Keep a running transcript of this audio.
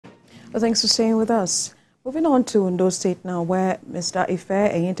Well, thanks for staying with us. Moving on to Ondo State now, where Mr.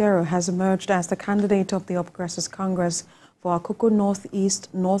 Ifeoluwa Ehindero has emerged as the candidate of the All Progressives Congress for Akoko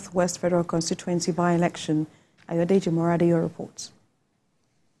Northwest Federal Constituency by-election. Ayodeji Morade reports.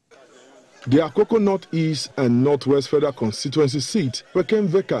 The Akoko Northeast and Northwest Federal Constituency seat became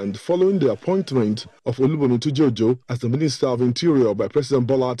vacant following the appointment of Olubomi Tujojo as the Minister of Interior by President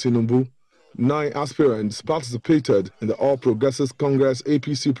Bola Tinubu. 9 aspirants participated in the All Progressives Congress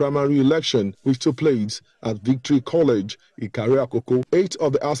APC primary election, which took place at Victory College, Ikare Akoko. 8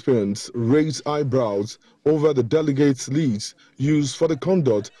 of the aspirants raised eyebrows over the delegates' lists used for the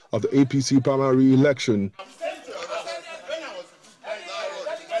conduct of the APC primary election.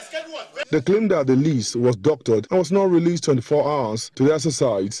 They claimed that the list was doctored and was not released 24 hours to the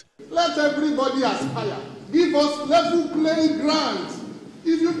exercise. Let everybody aspire. Give us level playing ground.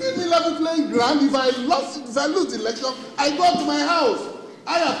 If you give me level playing ground, if I lose the election, I go to my house.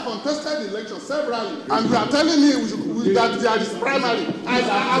 I have contested the election severally, and you are telling me that there is primary. I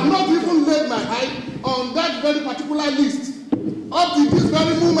have not even laid my eye on that very particular list up to this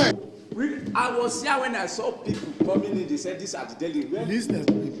very moment. I was here when I saw people coming in. They said these are the delegates.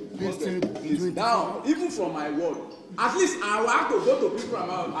 Now, even from my ward, at least I will have to go to people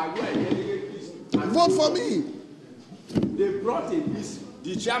around. I go and delegate list. Vote for me. They brought a list.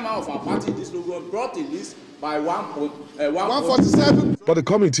 The chairman of our party, this logo, brought a list by 147. But the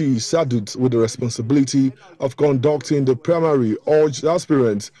committee, saddled with the responsibility of conducting the primary, urged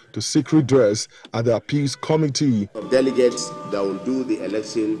aspirants to seek redress at the appeals committee. Of delegates that will do the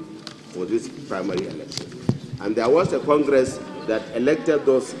election for this primary election. And there was a Congress that elected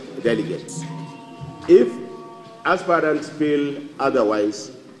those delegates. If aspirants feel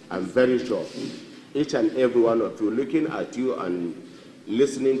otherwise, I'm very sure each and every one of you looking at you and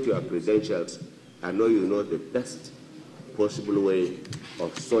listening to your credentials, I know you know the best possible way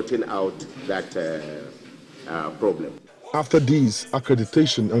of sorting out that problem. After this,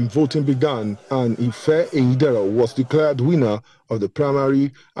 accreditation and voting began, and Ifeoluwa Ehindero was declared winner of the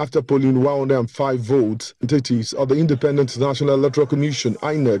primary after polling 105 votes. Entities of the Independent National Electoral Commission,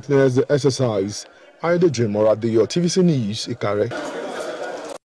 INEC, as the exercise. Ayodeji Morade, TVC News, Ikare.